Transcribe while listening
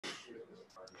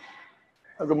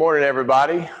Well, good morning,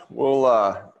 everybody.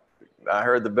 I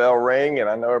heard the bell ring, and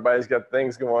I know everybody's got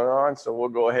things going on, so we'll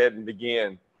go ahead and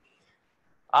begin.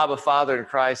 Abba, Father, in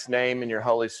Christ's name and your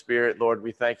Holy Spirit, Lord,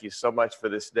 we thank you so much for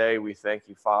this day. We thank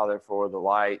you, Father, for the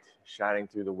light shining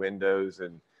through the windows.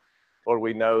 And Lord,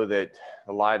 we know that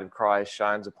the light of Christ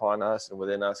shines upon us and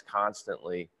within us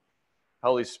constantly.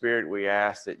 Holy Spirit, we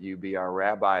ask that you be our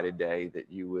rabbi today, that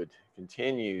you would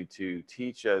continue to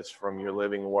teach us from your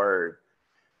living word,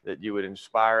 that you would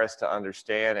inspire us to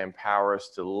understand and empower us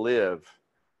to live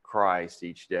Christ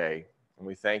each day. And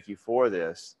we thank you for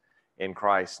this in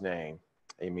Christ's name.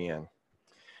 Amen.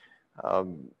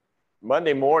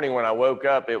 Monday morning when I woke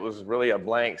up, it was really a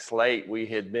blank slate. We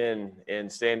had been in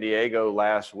San Diego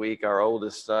last week. Our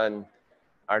oldest son,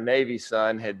 our Navy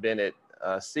son, had been at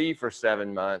sea for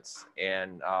 7 months,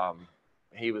 and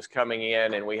he was coming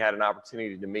in, and we had an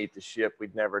opportunity to meet the ship.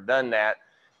 We'd never done that.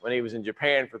 When he was in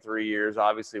Japan for 3 years,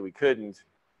 obviously we couldn't.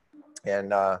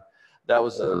 And that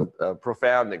was a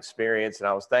profound experience, and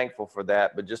I was thankful for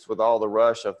that. But just with all the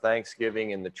rush of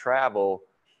Thanksgiving and the travel,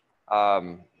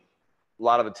 a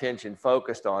lot of attention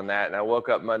focused on that. And I woke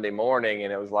up Monday morning,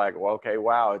 and it was like, well, okay,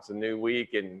 wow, it's a new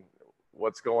week, and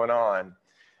what's going on?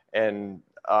 And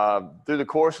through the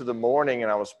course of the morning,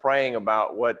 and I was praying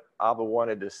about what Abba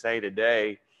wanted to say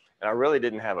today, and I really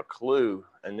didn't have a clue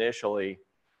initially.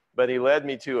 But he led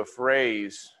me to a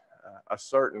phrase, a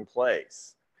certain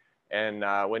place. And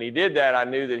when he did that, I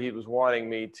knew that he was wanting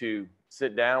me to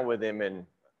sit down with him and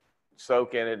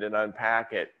soak in it and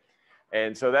unpack it.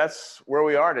 And so that's where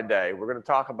we are today. We're going to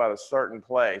talk about a certain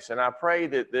place. And I pray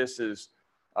that this is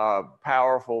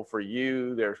powerful for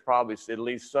you. There's probably at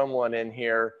least someone in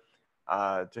here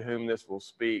to whom this will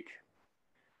speak.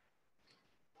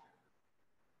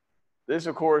 This,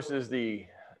 of course, is the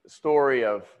story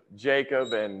of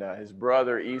Jacob and his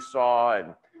brother Esau,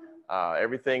 and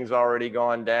everything's already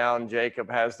gone down.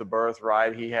 Jacob has the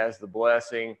birthright. He has the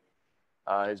blessing.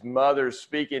 His mother's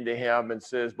speaking to him and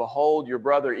says, "Behold, your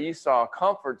brother Esau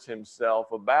comforts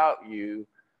himself about you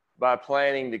by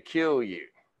planning to kill you.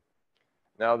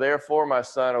 Now, therefore, my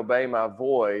son, obey my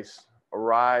voice.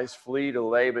 Arise, flee to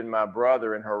Laban, my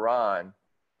brother, in Haran."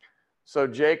 So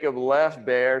Jacob left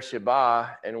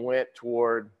Beersheba and went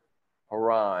toward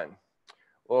Haran.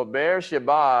 Well,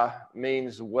 Beersheba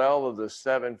means well of the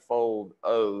sevenfold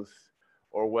oath,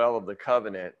 or well of the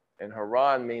covenant, and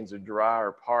Haran means a dry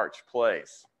or parched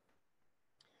place.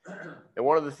 And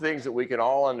one of the things that we can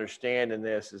all understand in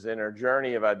this is, in our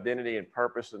journey of identity and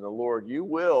purpose in the Lord, you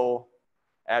will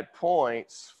at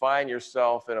points find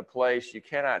yourself in a place you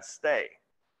cannot stay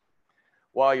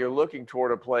while you're looking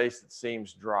toward a place that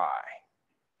seems dry.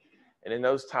 And in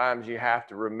those times, you have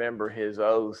to remember his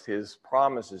oath, his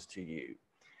promises to you.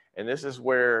 And this is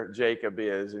where Jacob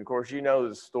is. And of course, you know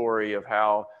the story of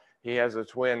how he has a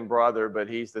twin brother, but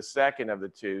he's the second of the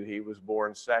two. He was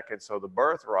born second. So the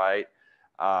birthright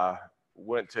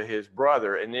went to his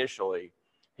brother initially.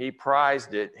 He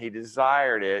prized it, he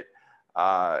desired it,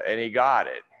 and he got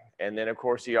it. And then, of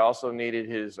course, he also needed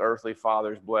his earthly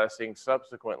father's blessing.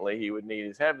 Subsequently, he would need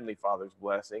his heavenly father's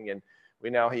blessing. And we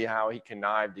know how he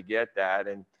connived to get that.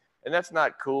 And that's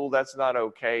not cool. That's not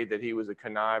okay that he was a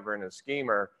conniver and a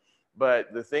schemer.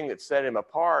 But the thing that set him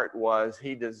apart was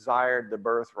he desired the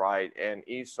birthright, and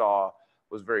Esau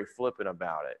was very flippant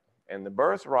about it. And the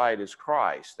birthright is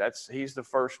Christ. He's the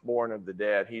firstborn of the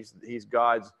dead. He's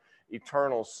God's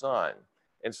eternal son.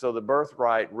 And so the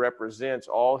birthright represents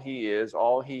all he is,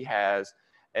 all he has,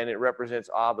 and it represents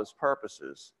Abba's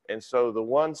purposes. And so the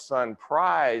one son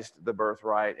prized the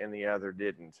birthright and the other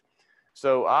didn't.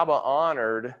 So Abba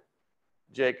honored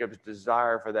Jacob's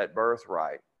desire for that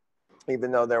birthright,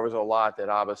 even though there was a lot that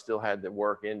Abba still had to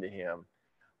work into him.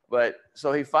 But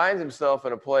so he finds himself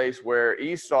in a place where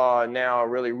Esau now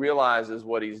really realizes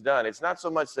what he's done. It's not so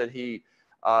much that he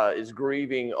is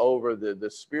grieving over the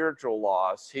spiritual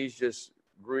loss. He's just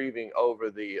grieving over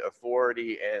the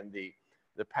authority and the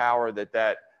power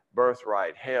that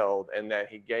birthright held, and that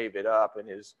he gave it up, and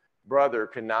his brother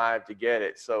connived to get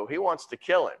it. So he wants to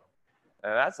kill him.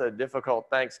 And that's a difficult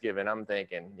Thanksgiving, I'm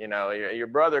thinking. You know, your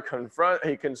brother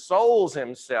he consoles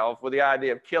himself with the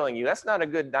idea of killing you. That's not a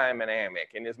good dynamic,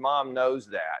 and his mom knows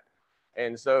that.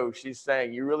 And so she's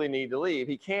saying, you really need to leave.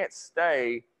 He can't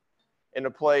stay in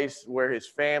a place where his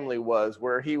family was,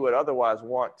 where he would otherwise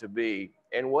want to be.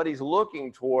 And what he's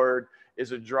looking toward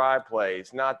is a dry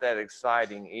place, not that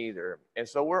exciting either. And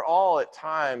so we're all at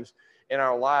times in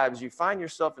our lives, you find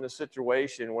yourself in a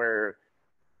situation where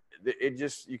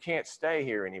you can't stay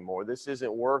here anymore. This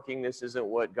isn't working. This isn't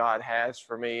what God has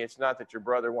for me. It's not that your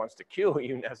brother wants to kill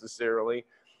you necessarily,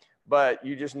 but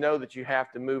you just know that you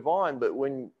have to move on. But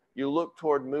when you look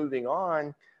toward moving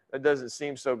on, that doesn't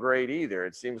seem so great either.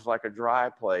 It seems like a dry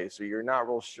place, or you're not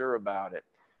real sure about it.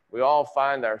 We all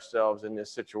find ourselves in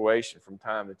this situation from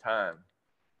time to time.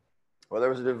 Well, there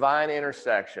was a divine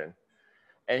intersection,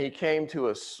 and he came to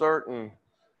a certain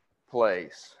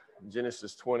place.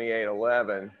 Genesis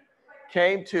 28:11,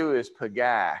 came to his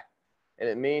Pagah, and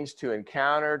it means to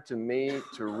encounter, to meet,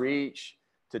 to reach,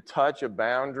 to touch a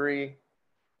boundary,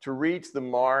 to reach the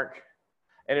mark.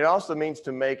 And it also means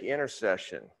to make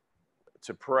intercession,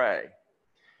 to pray.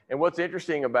 And what's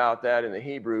interesting about that in the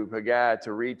Hebrew, Pagah,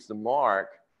 to reach the mark,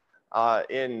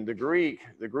 in the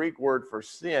Greek word for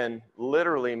sin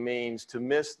literally means to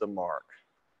miss the mark.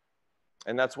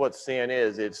 And that's what sin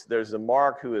is. There's the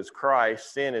mark who is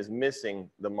Christ. Sin is missing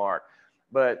the mark.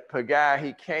 But Pagah,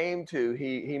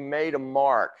 he made a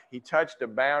mark. He touched a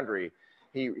boundary.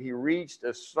 He reached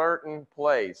a certain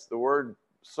place. The word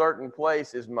certain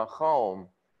place is makom.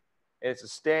 And it's a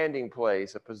standing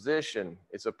place, a position.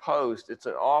 It's a post. It's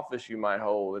an office you might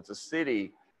hold. It's a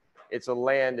city. It's a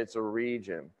land. It's a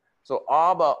region. So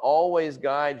Abba always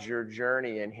guides your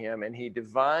journey in him, and he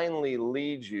divinely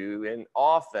leads you, and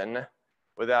often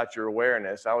without your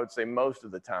awareness. I would say most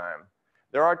of the time.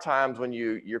 There are times when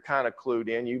you're kind of clued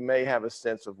in. You may have a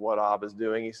sense of what Abba's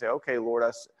doing. You say, okay, Lord,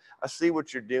 I see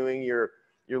what you're doing. You're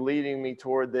leading me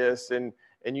toward this, and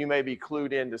you may be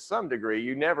clued in to some degree.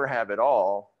 You never have it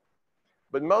all.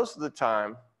 But most of the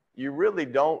time, you really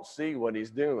don't see what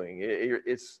he's doing.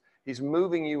 He's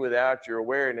moving you without your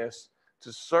awareness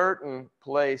to certain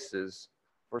places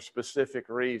for specific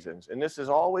reasons. And this is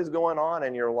always going on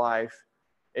in your life,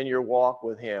 in your walk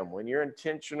with him. When you're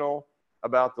intentional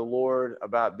about the Lord,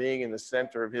 about being in the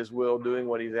center of his will, doing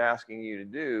what he's asking you to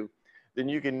do, then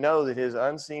you can know that his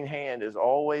unseen hand is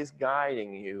always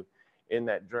guiding you in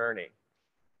that journey.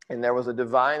 And there was a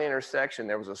divine intersection.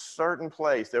 There was a certain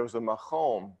place. There was a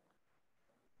makom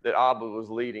that Abba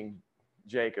was leading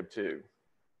Jacob to.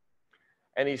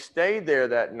 And he stayed there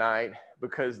that night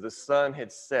because the sun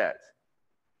had set.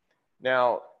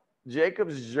 Now,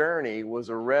 Jacob's journey was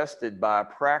arrested by a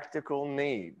practical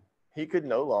need. He could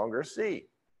no longer see.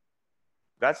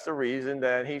 That's the reason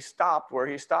that he stopped where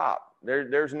he stopped.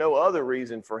 There's no other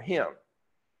reason for him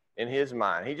in his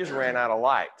mind. He just ran out of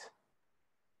light.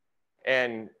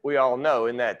 And we all know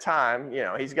in that time,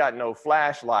 he's got no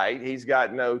flashlight. He's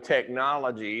got no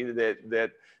technology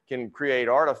that can create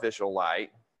artificial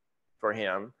light for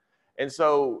him. And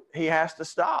so he has to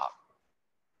stop.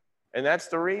 And that's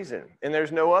the reason. And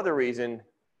there's no other reason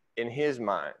in his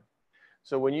mind.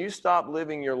 So when you stop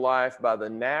living your life by the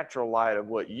natural light of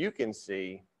what you can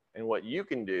see and what you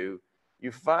can do,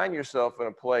 you find yourself in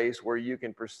a place where you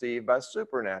can perceive by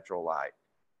supernatural light.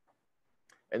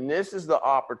 And this is the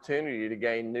opportunity to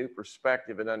gain new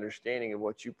perspective and understanding of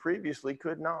what you previously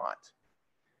could not,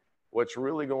 what's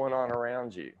really going on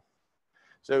around you.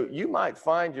 So you might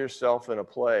find yourself in a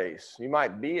place, you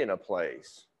might be in a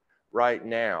place right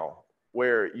now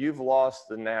where you've lost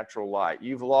the natural light.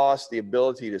 You've lost the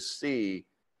ability to see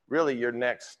really your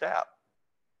next step.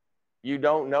 You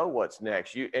don't know what's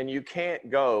next. And you can't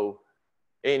go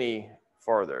any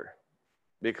further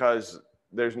because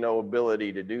there's no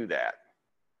ability to do that.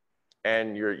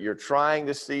 And you're trying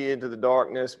to see into the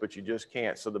darkness, but you just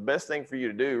can't. So the best thing for you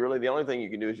to do, really the only thing you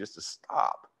can do is just to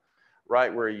stop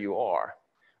right where you are.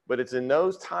 But it's in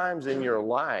those times in your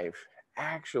life,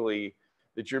 actually,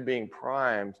 that you're being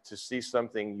primed to see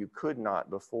something you could not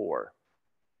before.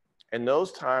 And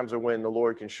those times are when the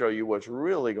Lord can show you what's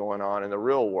really going on in the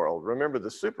real world. Remember, the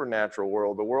supernatural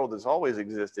world, the world that's always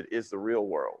existed, is the real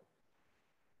world.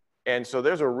 And so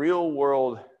there's a real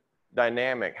world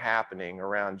dynamic happening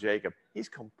around Jacob. He's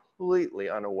completely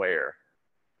unaware.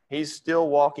 He's still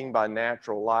walking by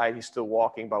natural light. He's still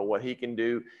walking by what he can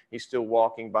do. He's still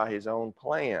walking by his own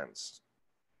plans.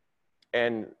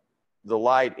 And the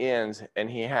light ends and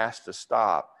he has to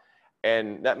stop.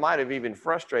 And that might have even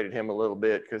frustrated him a little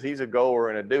bit because he's a goer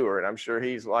and a doer. And I'm sure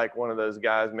he's like one of those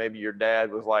guys. Maybe your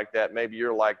dad was like that. Maybe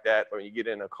you're like that when you get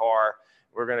in a car.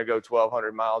 We're going to go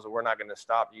 1,200 miles and we're not going to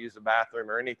stop to use the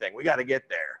bathroom or anything. We got to get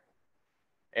there.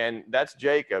 And that's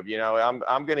Jacob.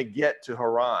 I'm going to get to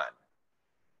Haran.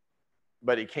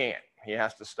 But he can't. He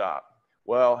has to stop.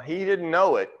 Well, he didn't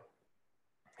know it.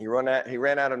 He ran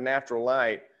out of natural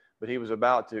light, but he was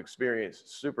about to experience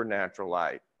supernatural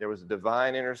light. There was a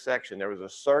divine intersection. There was a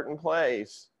certain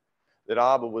place that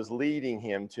Abba was leading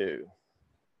him to.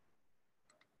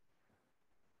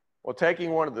 Well,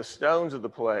 taking one of the stones of the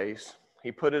place,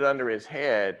 he put it under his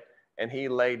head, and he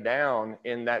lay down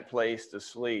in that place to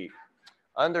sleep.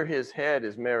 Under his head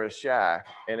is Mereshach,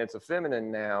 and it's a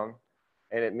feminine noun,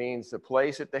 and it means to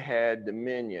place at the head,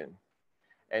 dominion.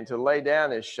 And to lay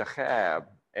down is shachab,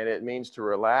 and it means to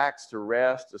relax, to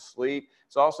rest, to sleep.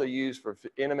 It's also used for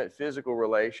intimate physical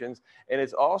relations, and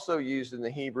it's also used in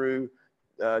the Hebrew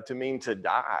to mean to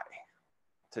die,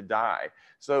 to die.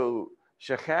 So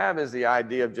shachab is the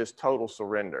idea of just total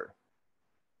surrender.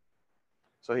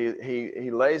 So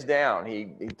he lays down,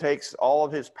 he takes all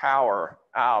of his power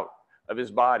out of his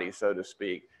body, so to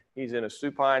speak. He's in a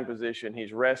supine position,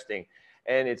 he's resting.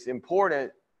 And it's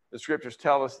important, the scriptures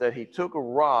tell us that he took a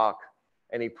rock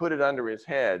and he put it under his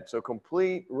head. So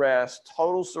complete rest,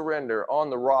 total surrender on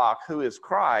the rock, who is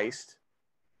Christ.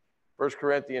 1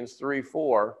 Corinthians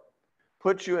 3:4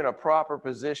 puts you in a proper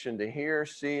position to hear,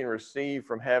 see, and receive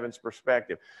from heaven's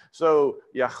perspective. So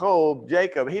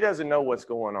Jacob, he doesn't know what's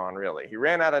going on really. He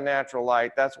ran out of natural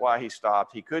light. That's why he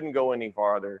stopped. He couldn't go any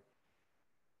farther.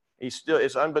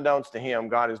 It's unbeknownst to him,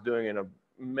 God is doing an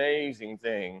amazing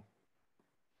thing.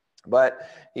 But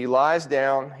he lies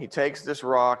down, he takes this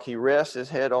rock, he rests his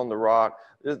head on the rock.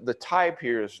 The type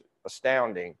here is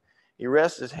astounding. He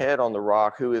rests his head on the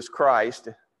rock, who is Christ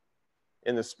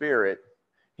in the spirit.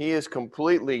 He is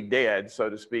completely dead, so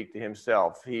to speak, to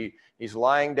himself. He's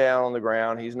lying down on the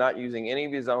ground. He's not using any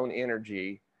of his own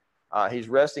energy. He's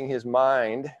resting his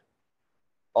mind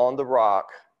on the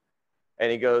rock,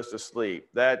 and he goes to sleep.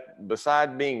 That,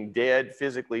 beside being dead,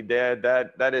 physically dead,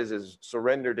 that is as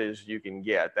surrendered as you can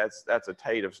get. That's a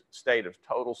state of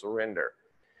total surrender.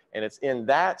 And it's in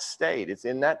that state, it's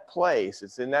in that place,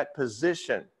 it's in that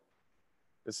position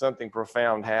that something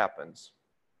profound happens.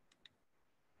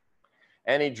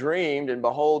 And he dreamed, and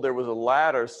behold, there was a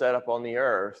ladder set up on the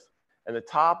earth, and the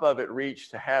top of it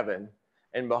reached to heaven.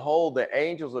 And behold, the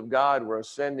angels of God were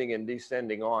ascending and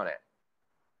descending on it.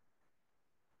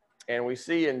 And we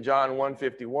see in John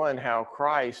 1:51 how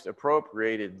Christ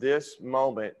appropriated this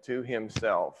moment to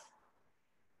himself,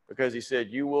 because he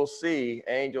said, you will see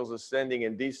angels ascending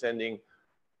and descending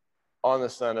on the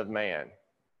Son of Man.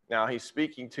 Now, he's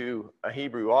speaking to a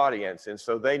Hebrew audience, and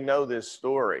so they know this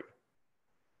story.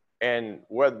 And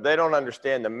they don't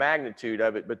understand the magnitude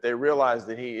of it, but they realize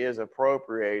that he is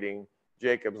appropriating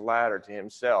Jacob's ladder to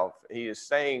himself. He is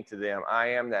saying to them, I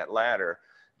am that ladder.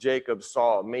 Jacob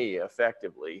saw me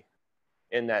effectively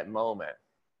in that moment.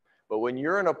 But when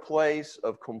you're in a place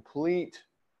of complete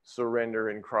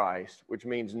surrender in Christ, which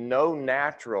means no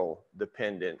natural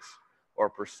dependence or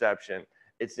perception,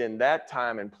 it's in that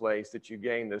time and place that you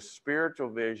gain the spiritual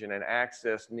vision and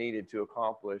access needed to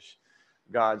accomplish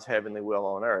God's heavenly will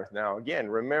on earth. Now, again,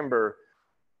 remember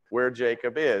where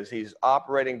Jacob is. He's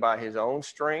operating by his own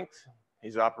strength.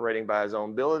 He's operating by his own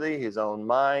ability, his own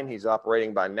mind. He's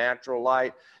operating by natural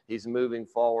light. He's moving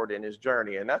forward in his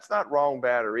journey. And that's not wrong,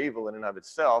 bad, or evil in and of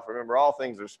itself. Remember, all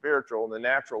things are spiritual, and the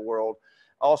natural world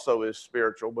also is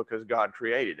spiritual because God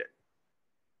created it.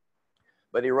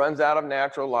 But he runs out of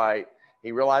natural light.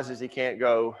 He realizes he can't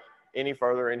go any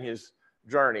further in his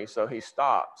journey, so he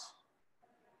stops.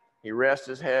 He rests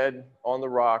his head on the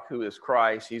rock, who is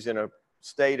Christ. He's in a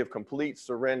state of complete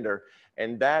surrender.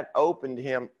 And that opened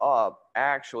him up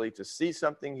actually to see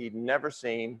something he'd never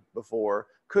seen before,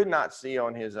 could not see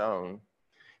on his own.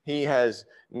 His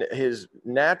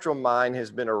natural mind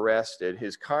has been arrested.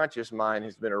 His conscious mind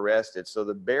has been arrested. So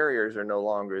the barriers are no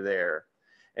longer there.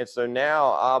 And so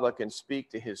now Abba can speak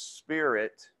to his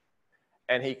spirit,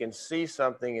 and he can see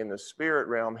something in the spirit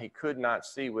realm he could not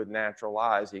see with natural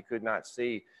eyes. He could not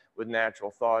see with natural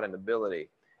thought and ability.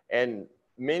 And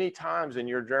many times in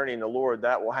your journey in the Lord,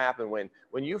 that will happen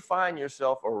when you find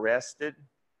yourself arrested,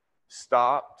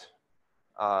 stopped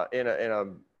in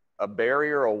a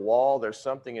barrier, a wall. There's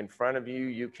something in front of you.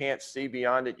 You can't see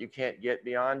beyond it. You can't get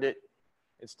beyond it.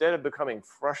 Instead of becoming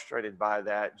frustrated by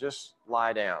that, just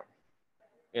lie down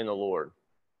in the Lord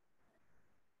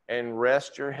and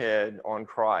rest your head on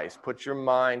Christ. Put your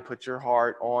mind, put your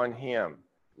heart on him.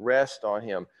 Rest on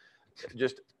him.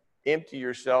 Just empty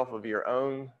yourself of your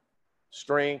own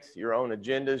strength, your own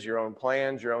agendas, your own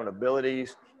plans, your own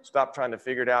abilities. Stop trying to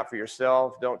figure it out for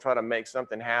yourself. Don't try to make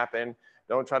something happen.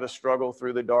 Don't try to struggle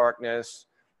through the darkness.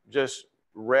 Just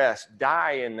rest.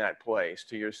 Die in that place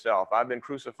to yourself. I've been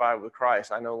crucified with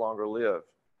Christ. I no longer live,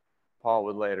 Paul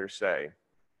would later say.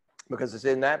 Because it's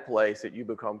in that place that you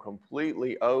become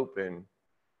completely open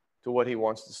to what he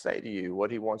wants to say to you,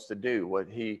 what he wants to do, what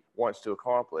he wants to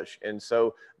accomplish. And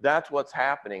so that's what's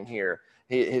happening here.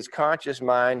 His conscious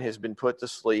mind has been put to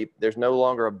sleep. There's no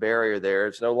longer a barrier there.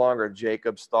 It's no longer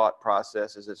Jacob's thought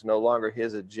processes. It's no longer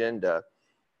his agenda.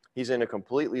 He's in a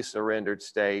completely surrendered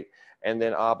state. And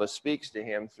then Abba speaks to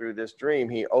him through this dream.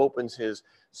 He opens his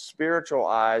spiritual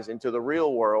eyes into the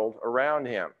real world around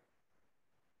him.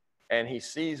 And he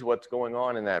sees what's going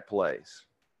on in that place.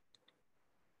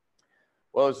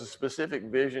 Well, it's a specific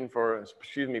vision for,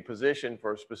 position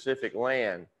for a specific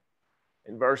land.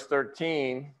 In verse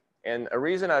 13, and a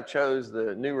reason I chose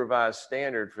the New Revised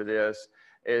Standard for this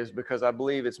is because I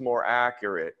believe it's more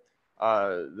accurate.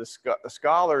 The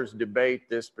scholars debate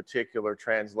this particular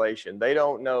translation. They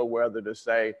don't know whether to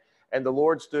say, and the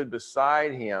Lord stood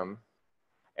beside him,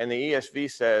 and the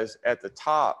ESV says at the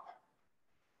top,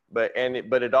 but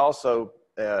it also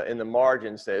in the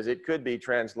margin says it could be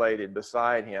translated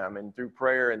beside him. And through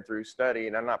prayer and through study,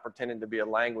 and I'm not pretending to be a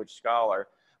language scholar,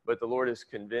 but the Lord has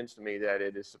convinced me that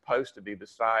it is supposed to be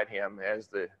beside him as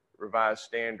the Revised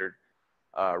Standard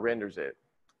renders it.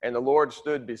 And the Lord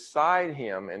stood beside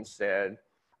him and said,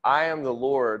 I am the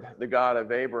Lord, the God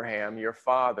of Abraham, your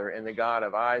father, and the God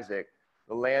of Isaac.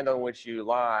 The land on which you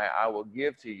lie, I will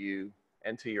give to you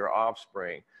and to your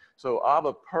offspring. So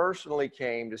Abba personally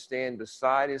came to stand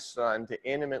beside his son to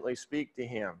intimately speak to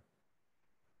him.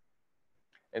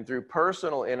 And through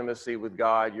personal intimacy with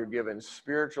God, you're given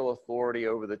spiritual authority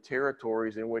over the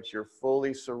territories in which you're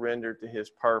fully surrendered to his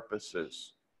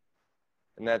purposes.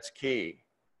 And that's key.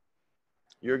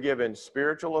 You're given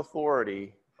spiritual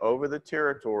authority over the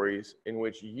territories in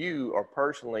which you are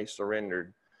personally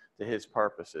surrendered to his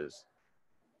purposes.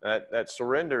 That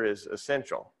surrender is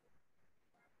essential,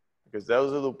 because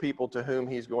those are the people to whom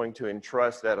he's going to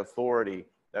entrust that authority,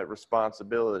 that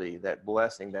responsibility, that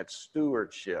blessing, that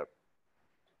stewardship.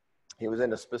 He was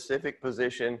in a specific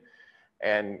position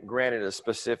and granted a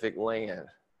specific land.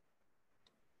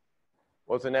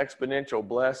 Well, it's an exponential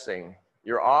blessing.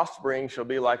 Your offspring shall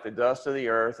be like the dust of the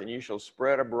earth, and you shall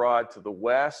spread abroad to the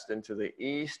west and to the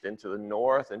east and to the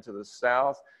north and to the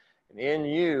south. And in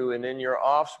you and in your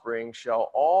offspring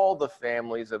shall all the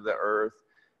families of the earth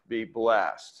be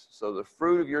blessed. So the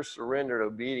fruit of your surrendered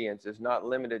obedience is not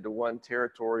limited to one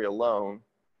territory alone,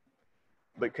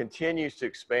 but continues to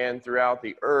expand throughout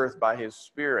the earth by his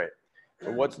Spirit.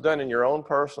 And what's done in your own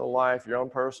personal life, your own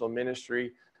personal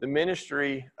ministry, the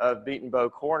ministry of Beaten Bow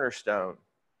Cornerstone,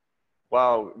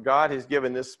 while God has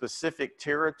given this specific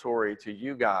territory to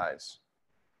you guys,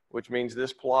 which means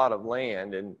this plot of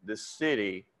land and this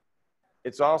city,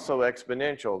 it's also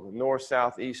exponential, north,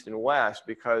 south, east, and west,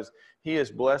 because he is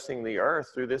blessing the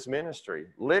earth through this ministry,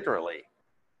 literally.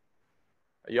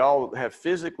 Y'all have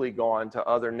physically gone to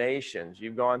other nations.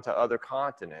 You've gone to other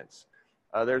continents.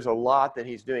 There's a lot that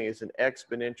he's doing. It's an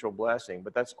exponential blessing,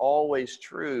 but that's always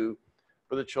true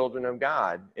for the children of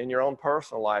God in your own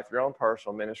personal life, your own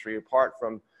personal ministry, apart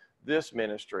from this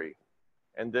ministry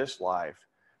and this life.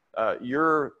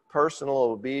 Your personal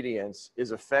obedience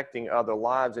is affecting other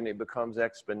lives, and it becomes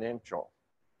exponential.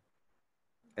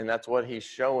 And that's what he's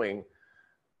showing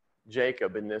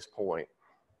Jacob in this point.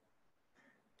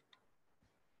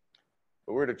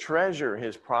 But we're to treasure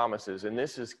his promises, and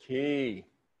this is key.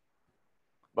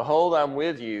 Behold, I'm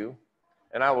with you,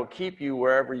 and I will keep you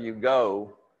wherever you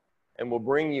go, and will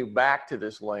bring you back to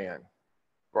this land.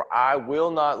 For I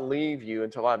will not leave you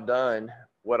until I've done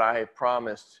what I have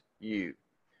promised you.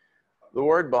 The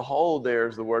word behold there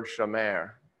is the word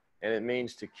shamer, and it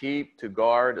means to keep, to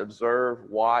guard, observe,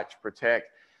 watch,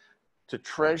 protect, to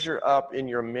treasure up in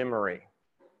your memory.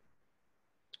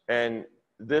 And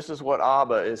this is what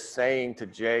Abba is saying to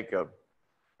Jacob.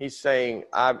 He's saying,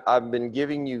 I've been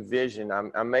giving you vision.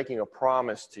 I'm making a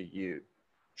promise to you.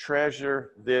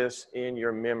 Treasure this in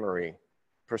your memory.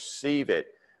 Perceive it.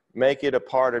 Make it a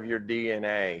part of your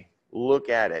DNA. Look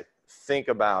at it. Think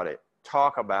about it.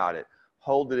 Talk about it.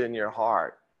 Hold it in your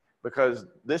heart, because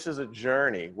this is a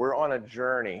journey. We're on a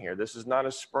journey here. This is not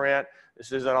a sprint.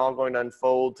 This isn't all going to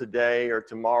unfold today or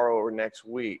tomorrow or next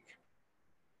week.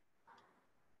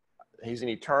 He's an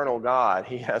eternal God.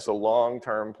 He has a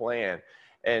long-term plan.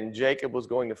 And Jacob was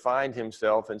going to find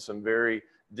himself in some very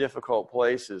difficult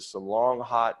places, some long,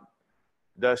 hot,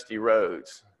 dusty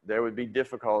roads. There would be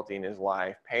difficulty in his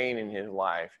life, pain in his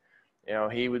life. You know,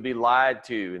 he would be lied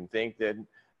to and think that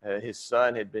his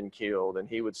son had been killed, and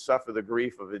he would suffer the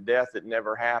grief of a death that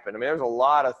never happened. I mean, there's a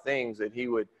lot of things that he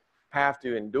would have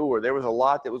to endure. There was a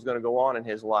lot that was going to go on in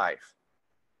his life.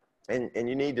 And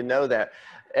you need to know that.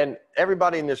 And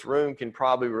everybody in this room can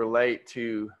probably relate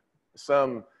to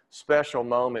some special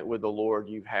moment with the Lord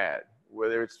you've had,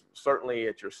 whether it's certainly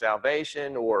at your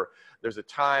salvation, or there's a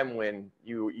time when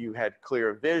you had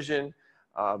clear vision,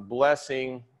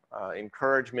 blessing,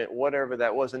 encouragement, whatever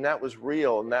that was. And that was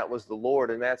real, and that was the Lord,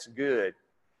 and that's good.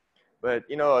 But,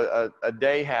 you know, a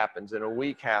day happens and a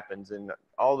week happens, and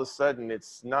all of a sudden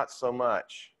it's not so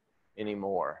much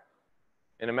anymore.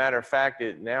 And a matter of fact,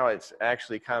 now it's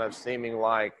actually kind of seeming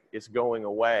like it's going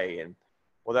away. And,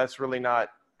 well, that's really not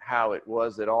how it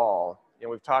was at all. You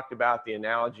know, we've talked about the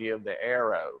analogy of the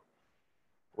arrow.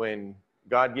 When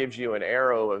God gives you an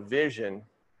arrow of vision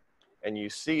and you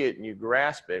see it and you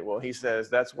grasp it. Well, he says,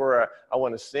 that's where I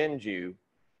want to send you.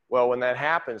 Well, when that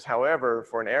happens, however,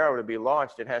 for an arrow to be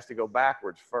launched, it has to go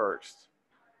backwards first.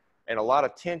 And a lot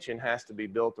of tension has to be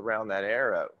built around that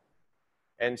arrow.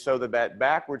 And so that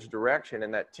backwards direction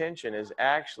and that tension is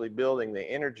actually building the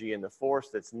energy and the force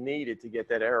that's needed to get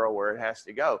that arrow where it has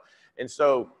to go. And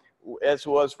so, as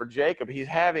was for Jacob, he's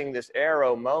having this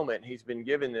arrow moment. He's been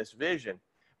given this vision.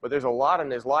 But there's a lot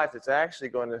in his life that's actually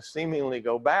going to seemingly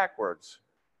go backwards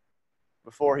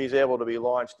before he's able to be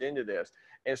launched into this.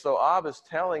 And so Abba's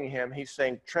telling him, he's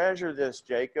saying, treasure this,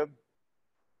 Jacob.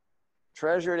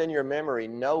 Treasure it in your memory.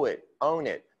 Know it. Own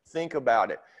it. Think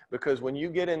about it. Because when you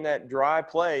get in that dry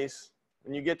place,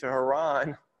 when you get to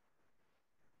Haran,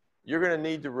 you're going to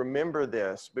need to remember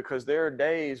this, because there are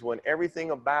days when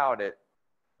everything about it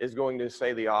is going to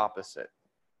say the opposite.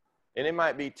 And it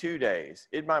might be 2 days.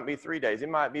 It might be 3 days. It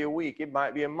might be a week. It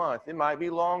might be a month. It might be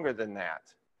longer than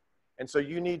that. And so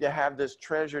you need to have this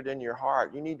treasured in your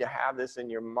heart. You need to have this in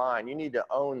your mind. You need to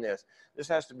own this. This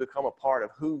has to become a part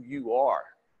of who you are,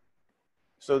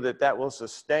 so that that will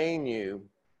sustain you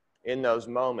in those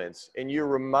moments. And you're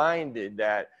reminded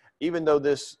that even though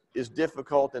this is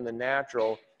difficult in the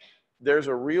natural, there's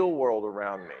a real world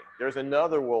around me. There's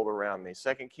another world around me.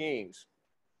 2 Kings,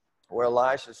 where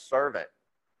Elisha's servant,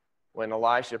 when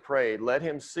Elisha prayed, let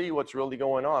him see what's really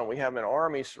going on. We have an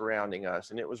army surrounding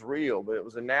us, and it was real, but it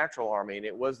was a natural army, and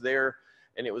it was there,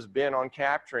 and it was bent on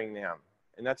capturing them.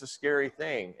 And that's a scary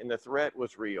thing, and the threat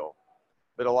was real.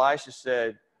 But Elisha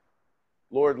said,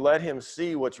 Lord, let him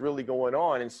see what's really going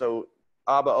on. And so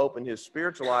Abba opened his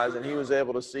spiritual eyes, and he was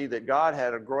able to see that God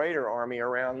had a greater army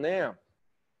around them.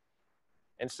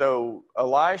 And so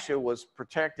Elisha was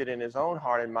protected in his own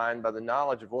heart and mind by the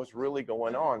knowledge of what's really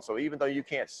going on. So even though you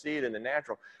can't see it in the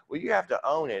natural, well, you have to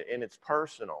own it, and it's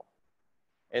personal.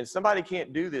 And somebody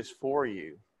can't do this for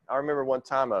you. I remember one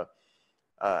time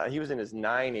he was in his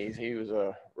 90s. He was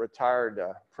a retired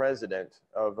president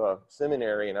of a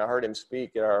seminary, and I heard him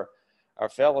speak at our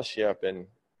fellowship. And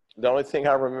the only thing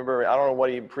I remember, I don't know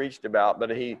what he preached about, but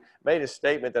he made a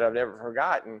statement that I've never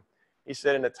forgotten. He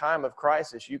said, in a time of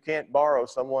crisis, you can't borrow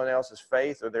someone else's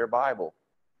faith or their Bible.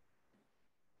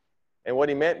 And what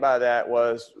he meant by that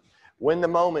was, when the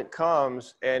moment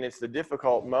comes and it's the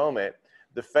difficult moment,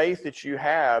 the faith that you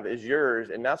have is yours,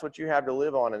 and that's what you have to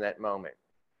live on in that moment.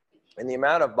 And the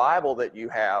amount of Bible that you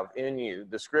have in you,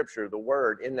 the scripture, the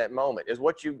word in that moment, is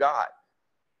what you got.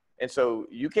 And so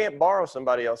you can't borrow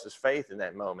somebody else's faith in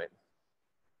that moment.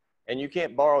 And you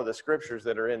can't borrow the scriptures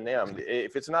that are in them.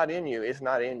 If it's not in you, it's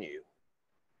not in you.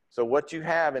 So what you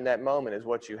have in that moment is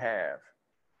what you have.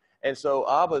 And so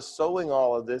Abba's sowing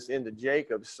all of this into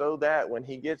Jacob, so that when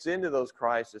he gets into those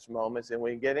crisis moments, and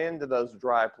when he get into those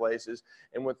dry places,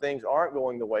 and when things aren't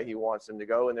going the way he wants them to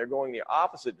go, and they're going the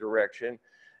opposite direction,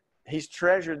 he's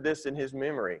treasured this in his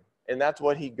memory. And that's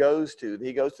what he goes to.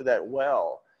 He goes to that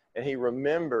well, and he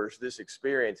remembers this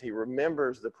experience. He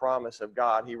remembers the promise of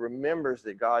God. He remembers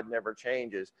that God never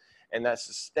changes, and that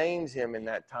sustains him in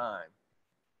that time.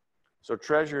 So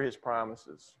treasure his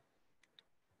promises.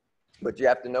 But you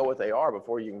have to know what they are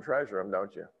before you can treasure them,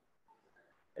 don't you?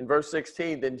 In verse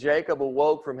 16, then Jacob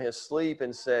awoke from his sleep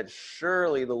and said,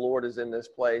 surely the Lord is in this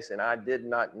place, and I did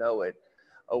not know it.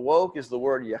 Awoke is the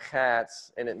word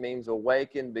yachatz, and it means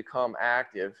awaken, become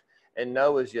active. And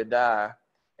know is yada,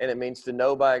 and it means to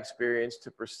know by experience, to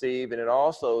perceive. And it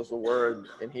also is the word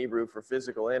in Hebrew for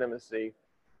physical intimacy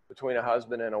between a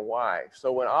husband and a wife.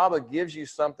 So when Abba gives you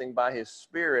something by his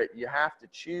spirit, you have to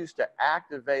choose to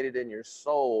activate it in your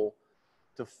soul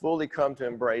to fully come to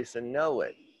embrace and know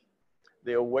it.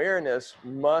 The awareness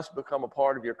must become a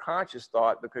part of your conscious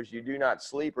thought, because you do not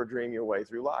sleep or dream your way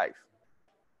through life.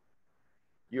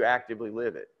 You actively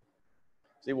live it.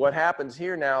 See, what happens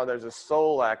here now, there's a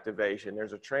soul activation,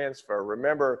 there's a transfer.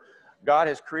 Remember, God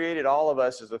has created all of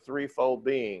us as a threefold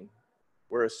being.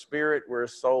 We're a spirit, we're a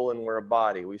soul, and we're a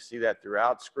body. We see that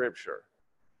throughout Scripture.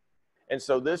 And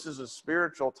so this is a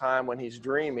spiritual time when he's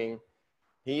dreaming.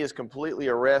 He is completely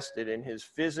arrested in his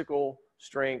physical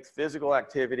strength, physical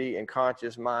activity, and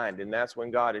conscious mind. And that's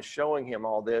when God is showing him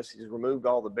all this. He's removed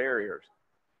all the barriers.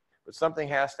 But something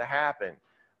has to happen,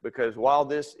 because while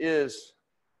this is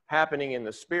happening in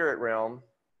the spirit realm,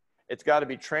 it's got to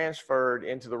be transferred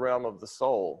into the realm of the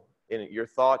soul, in your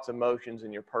thoughts, emotions,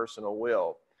 and your personal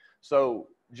will. So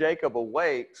Jacob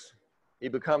awakes, he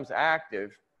becomes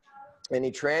active, and he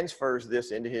transfers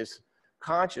this into his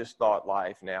conscious thought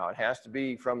life now. It has to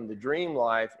be from the dream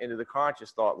life into the conscious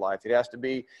thought life. It has to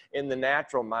be in the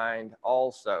natural mind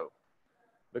also.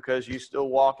 because you still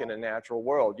walk in a natural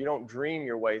world. You don't dream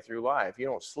your way through life. You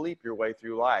don't sleep your way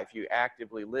through life. You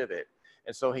actively live it.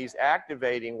 And so he's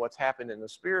activating what's happened in the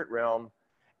spirit realm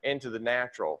into the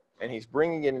natural, and he's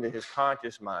bringing it into his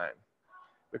conscious mind,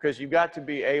 because you've got to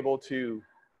be able to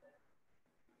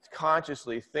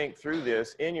consciously think through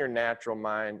this in your natural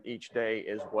mind each day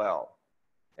as well.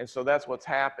 And so that's what's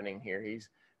happening here. He's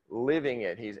living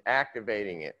it. He's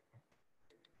activating it.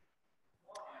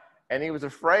 And he was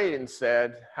afraid and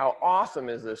said, "How awesome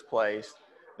is this place?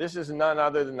 This is none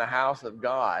other than the house of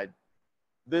God.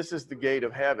 This is the gate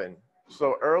of heaven."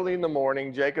 So early in the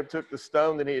morning, Jacob took the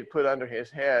stone that he had put under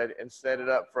his head and set it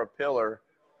up for a pillar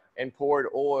and poured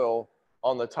oil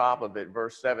on the top of it.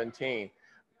 Verse 17.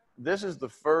 This is the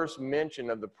first mention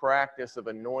of the practice of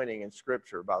anointing in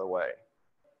Scripture, by the way.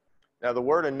 Now, the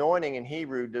word anointing in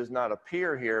Hebrew does not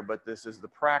appear here, but this is the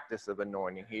practice of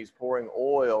anointing. He's pouring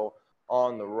oil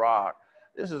on the rock.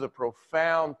 This is a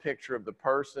profound picture of the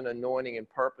person, anointing, and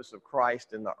purpose of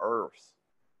Christ in the earth.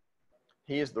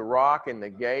 He is the rock and the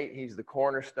gate. He's the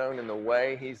cornerstone and the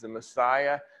way. He's the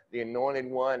Messiah, the anointed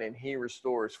one, and he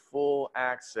restores full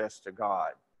access to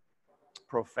God.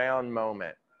 Profound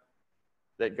moment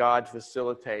that God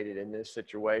facilitated in this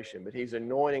situation. But he's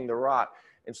anointing the rock.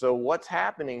 And so what's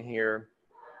happening here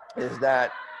is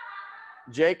that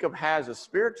Jacob has a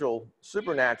spiritual,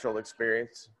 supernatural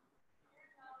experience,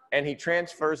 and he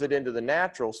transfers it into the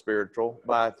natural spiritual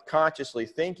by consciously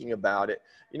thinking about it.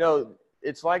 You know,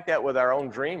 it's like that with our own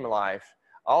dream life.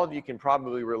 All of you can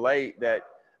probably relate that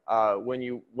when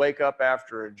you wake up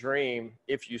after a dream,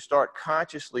 if you start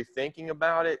consciously thinking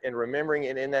about it and remembering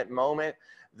it in that moment,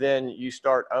 then you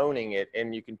start owning it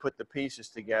and you can put the pieces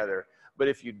together. But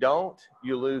if you don't,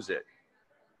 you lose it.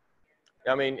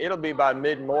 I mean, it'll be by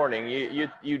mid-morning.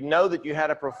 You know that you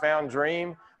had a profound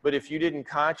dream, but if you didn't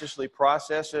consciously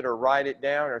process it or write it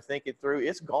down or think it through,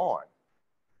 it's gone.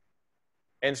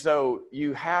 And so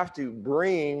you have to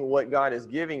bring what God is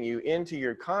giving you into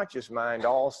your conscious mind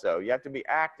also. You have to be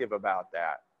active about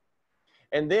that.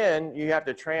 And then you have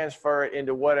to transfer it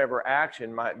into whatever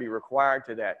action might be required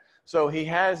to that. So he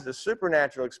has the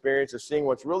supernatural experience of seeing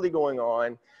what's really going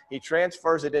on. He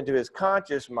transfers it into his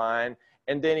conscious mind,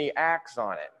 and then he acts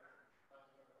on it.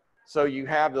 So you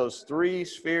have those three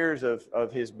spheres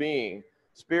of his being,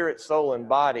 spirit, soul, and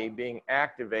body, being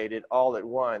activated all at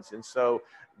once. And so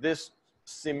this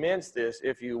cements this,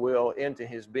 if you will, into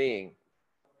his being,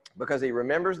 because he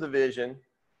remembers the vision,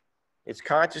 it's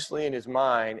consciously in his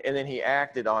mind, and then he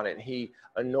acted on it. He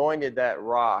anointed that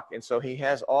rock. And so he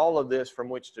has all of this from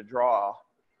which to draw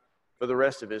for the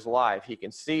rest of his life. He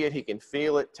can see it, he can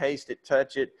feel it, taste it,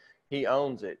 touch it. He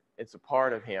owns it. It's a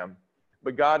part of him.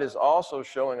 But God is also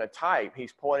showing a type.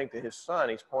 He's pointing to his son.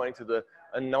 He's pointing to the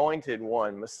anointed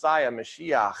one. Messiah,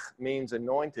 Mashiach, means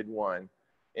anointed one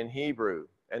in Hebrew.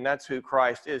 And that's who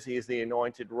Christ is. He is the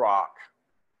anointed rock.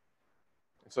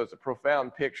 So it's a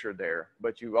profound picture there.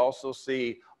 But you also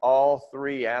see all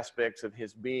three aspects of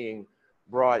his being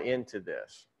brought into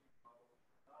this.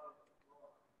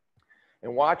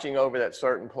 And watching over that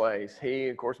certain place, he,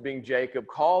 of course, being Jacob,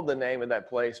 called the name of that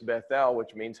place Bethel,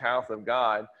 which means house of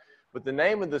God. But the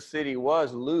name of the city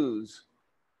was Luz,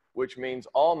 which means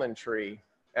almond tree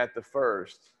at the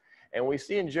first. And we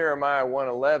see in Jeremiah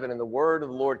 1:11, and the word of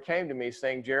the Lord came to me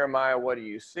saying, "Jeremiah, what do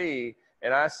you see?"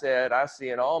 And I said, "I see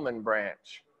an almond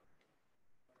branch."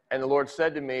 And the Lord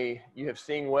said to me, "You have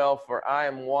seen well, for I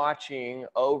am watching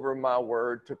over my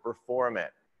word to perform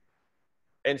it."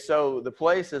 And so the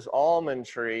place is almond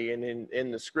tree, and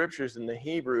in the scriptures in the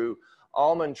Hebrew,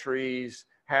 almond trees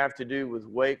have to do with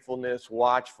wakefulness,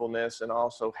 watchfulness, and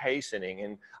also hastening.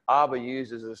 And Abba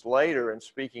uses this later in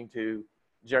speaking to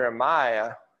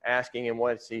Jeremiah, asking him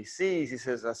what he sees. He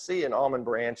says, "I see an almond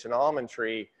branch, an almond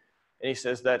tree." And he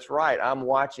says, "That's right. I'm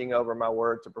watching over my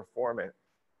word to perform it."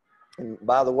 And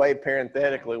by the way,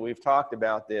 parenthetically, we've talked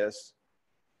about this,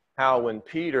 how when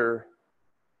Peter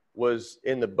was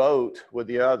in the boat with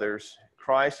the others,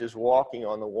 Christ is walking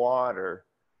on the water,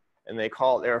 and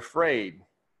they're afraid.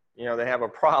 You know, they have a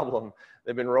problem.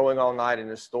 They've been rowing all night in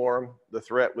a storm. The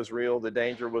threat was real. The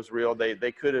danger was real.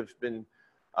 They could have been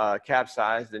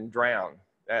capsized and drowned.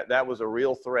 That was a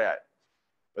real threat,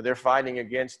 but they're fighting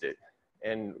against it.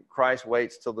 And Christ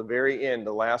waits till the very end,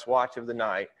 the last watch of the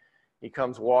night. He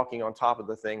comes walking on top of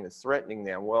the thing that's threatening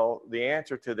them. Well, the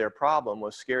answer to their problem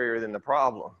was scarier than the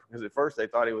problem, because at first they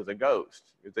thought he was a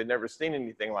ghost, because they'd never seen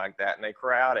anything like that, and they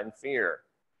cry out in fear.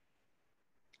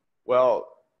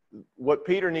 Well, what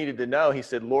Peter needed to know, he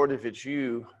said, "Lord, if it's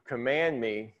you, command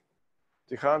me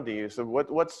to come to you." So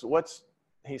what's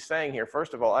he's saying here?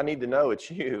 First of all, I need to know it's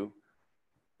you.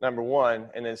 number one.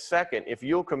 And then second, if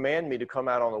you'll command me to come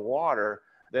out on the water,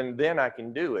 then I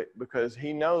can do it, because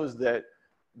he knows that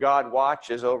God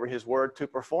watches over his word to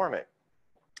perform it.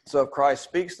 So if Christ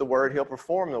speaks the word, he'll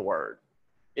perform the word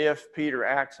if Peter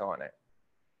acts on it.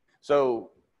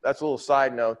 So that's a little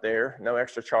side note there, no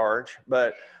extra charge,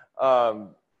 but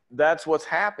that's what's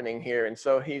happening here. And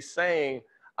so he's saying,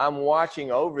 I'm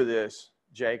watching over this,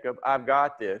 Jacob. I've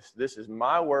got this. This is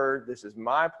my word. This is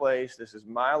my place. This is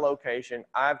my location.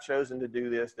 I've chosen to do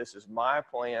this. This is my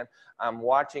plan. I'm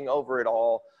watching over it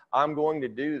all. I'm going to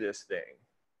do this thing.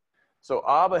 So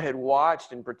Abba had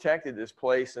watched and protected this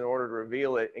place in order to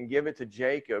reveal it and give it to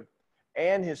Jacob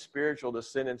and his spiritual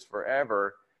descendants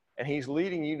forever. And he's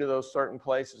leading you to those certain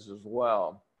places as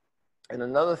well. And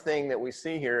another thing that we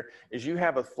see here is you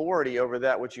have authority over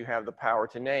that which you have the power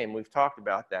to name. We've talked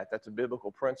about that. That's a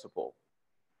biblical principle.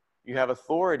 You have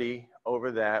authority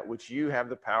over that which you have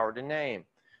the power to name.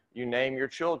 You name your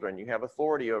children. You have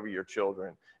authority over your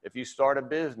children. If you start a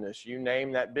business, you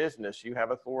name that business. You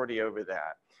have authority over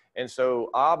that. And so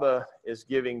Abba is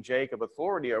giving Jacob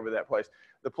authority over that place.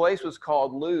 The place was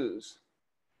called Luz,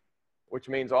 which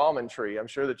means almond tree. I'm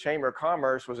sure the Chamber of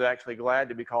Commerce was actually glad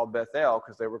to be called Bethel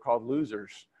because they were called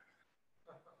losers.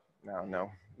 No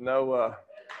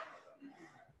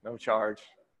charge.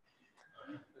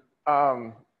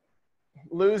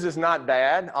 Luz is not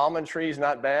bad. Almond tree is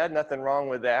not bad. Nothing wrong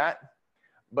with that.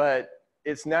 But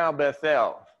it's now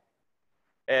Bethel.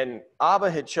 And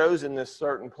Abba had chosen this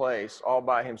certain place all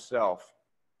by himself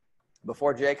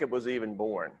before Jacob was even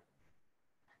born.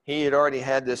 He had already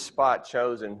had this spot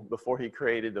chosen before he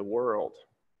created the world.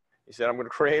 He said, I'm going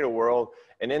to create a world,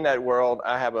 and in that world,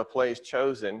 I have a place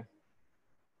chosen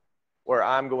where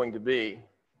I'm going to be.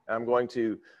 I'm going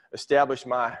to establish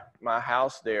my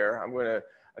house there. I'm going to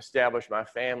establish my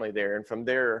family there, and from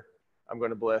there, I'm going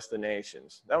to bless the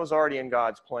nations. That was already in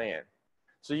God's plan.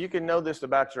 So you can know this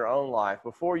about your own life.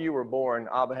 Before you were born,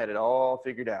 Abba had it all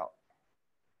figured out.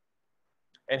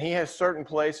 And he has certain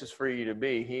places for you to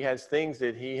be. He has things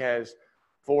that he has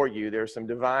for you. There are some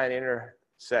divine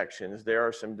intersections. There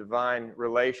are some divine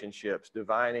relationships,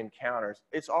 divine encounters.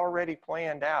 It's already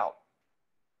planned out.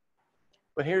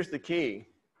 But here's the key.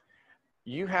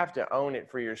 You have to own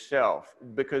it for yourself,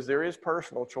 because there is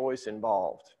personal choice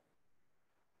involved.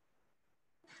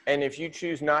 And if you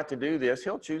choose not to do this,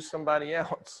 he'll choose somebody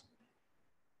else.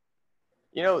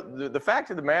 You know, the fact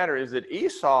of the matter is that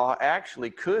Esau actually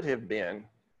could have been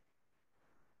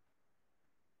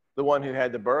the one who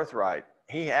had the birthright.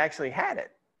 He actually had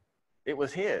it. It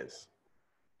was his.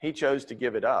 He chose to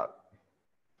give it up.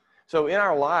 So in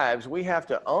our lives, we have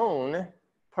to own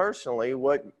personally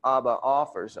what Abba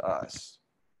offers us.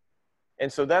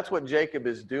 And so that's what Jacob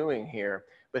is doing here.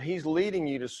 But he's leading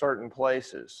you to certain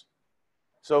places.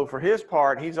 So for his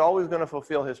part, he's always going to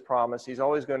fulfill his promise. He's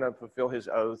always going to fulfill his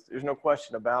oath. There's no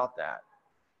question about that.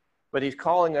 But he's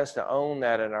calling us to own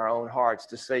that in our own hearts,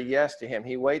 to say yes to him.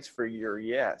 He waits for your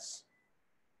yes.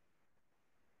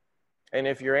 And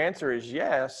if your answer is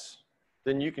yes,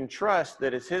 then you can trust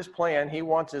that it's his plan. He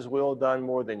wants his will done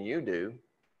more than you do.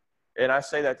 And I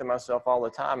say that to myself all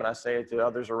the time, and I say it to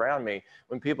others around me.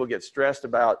 When people get stressed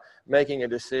about making a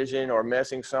decision or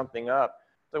messing something up,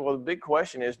 so, well, the big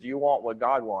question is, do you want what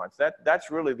God wants?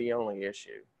 That's really the only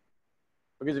issue.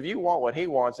 Because if you want what he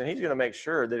wants, then he's going to make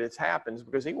sure that it happens,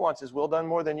 because he wants his will done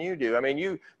more than you do. I mean,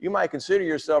 you might consider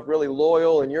yourself really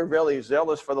loyal and you're really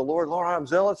zealous for the Lord. Lord, I'm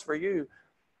zealous for you.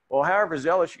 Well, however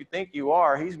zealous you think you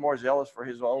are, he's more zealous for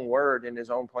his own word and his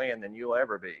own plan than you'll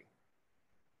ever be.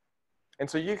 And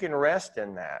so you can rest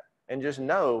in that and just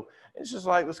know. It's just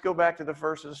like, let's go back to the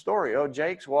first of the story. Oh,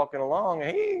 Jake's walking along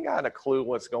and he ain't got a clue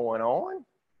what's going on.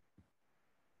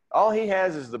 All he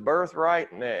has is the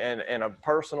birthright and a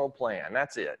personal plan.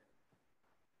 That's it.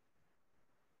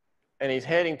 And he's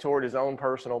heading toward his own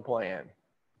personal plan.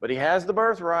 But he has the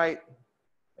birthright,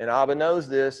 and Abba knows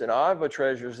this, and Abba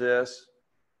treasures this,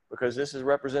 because this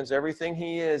represents everything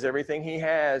he is, everything he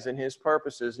has, and his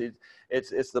purposes.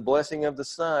 It's the blessing of the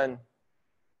Son.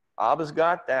 Abba's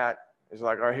got that. He's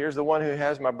like, all right, here's the one who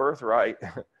has my birthright.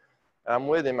 I'm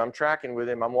with him. I'm tracking with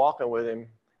him. I'm walking with him.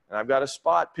 And I've got a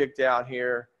spot picked out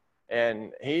here.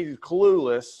 And he's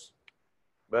clueless,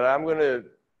 but I'm going to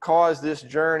cause this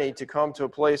journey to come to a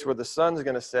place where the sun's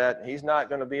going to set. He's not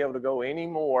going to be able to go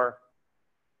anymore.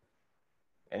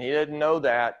 And he didn't know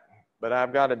that, but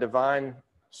I've got a divine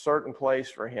certain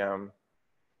place for him.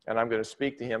 And I'm going to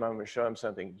speak to him. I'm going to show him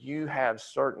something. You have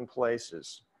certain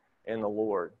places in the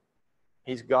Lord.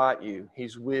 He's got you.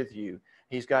 He's with you.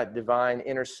 He's got divine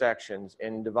intersections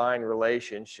and divine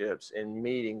relationships and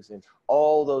meetings, and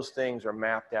all those things are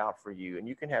mapped out for you. And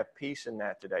you can have peace in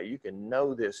that today. You can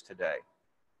know this today.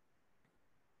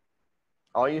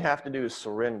 All you have to do is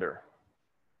surrender.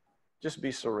 Just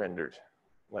be surrendered.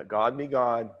 Let God be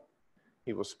God.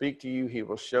 He will speak to you, he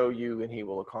will show you, and he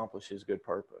will accomplish his good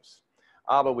purpose.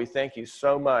 Abba, we thank you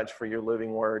so much for your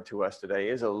living word to us today.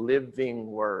 It is a living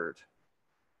word.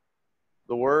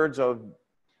 The words of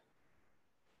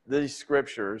these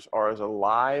scriptures are as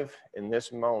alive in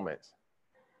this moment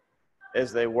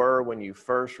as they were when you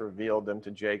first revealed them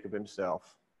to Jacob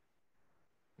himself.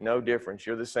 No difference.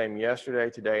 You're the same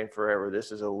yesterday, today, and forever.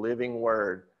 This is a living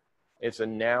word. It's a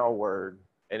now word,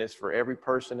 and it's for every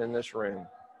person in this room.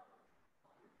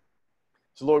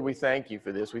 So, Lord, we thank you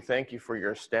for this. We thank you for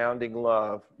your astounding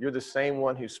love. You're the same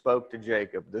one who spoke to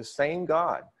Jacob, the same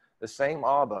God, the same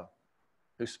Abba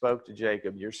who spoke to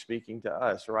Jacob. You're speaking to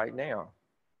us right now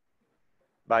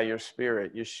by your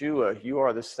Spirit. Yeshua, you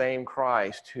are the same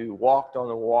Christ who walked on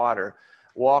the water,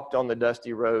 walked on the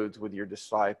dusty roads with your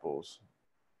disciples,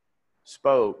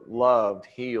 spoke, loved,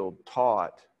 healed,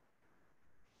 taught,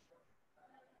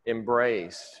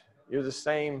 embraced. You're the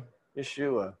same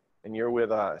Yeshua, and you're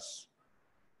with us.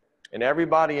 And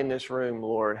everybody in this room,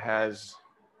 Lord, has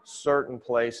certain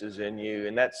places in you.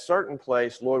 And that certain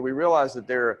place, Lord, we realize that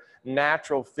there are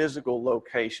natural physical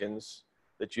locations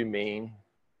that you mean,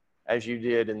 as you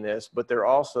did in this, but there are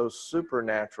also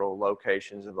supernatural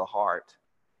locations of the heart.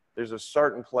 There's a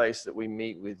certain place that we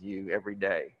meet with you every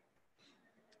day.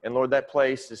 And Lord, that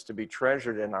place is to be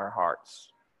treasured in our hearts.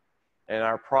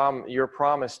 And your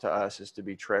promise to us is to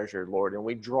be treasured, Lord. And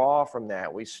we draw from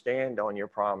that. We stand on your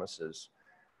promises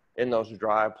in those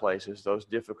dry places, those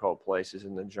difficult places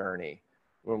in the journey.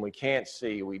 When we can't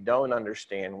see, we don't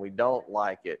understand, we don't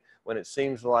like it. When it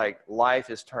seems like life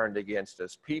has turned against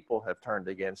us, people have turned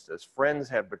against us, friends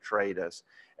have betrayed us.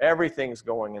 Everything's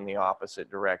going in the opposite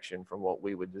direction from what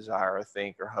we would desire or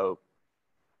think or hope.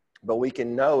 But we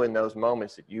can know in those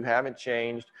moments that you haven't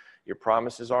changed, your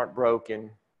promises aren't broken,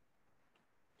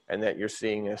 and that you're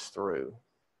seeing us through.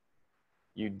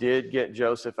 You did get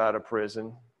Joseph out of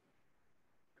prison.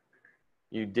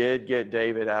 You did get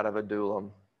David out of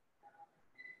Adullam.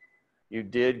 You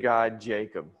did guide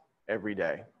Jacob every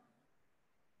day.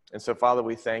 And so, Father,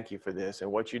 we thank you for this.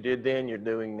 And what you did then, you're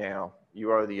doing now.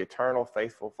 You are the eternal,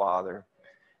 faithful Father,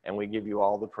 and we give you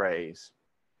all the praise.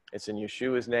 It's in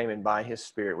Yeshua's name and by his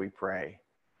Spirit we pray.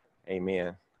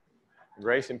 Amen.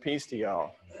 Grace and peace to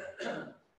y'all.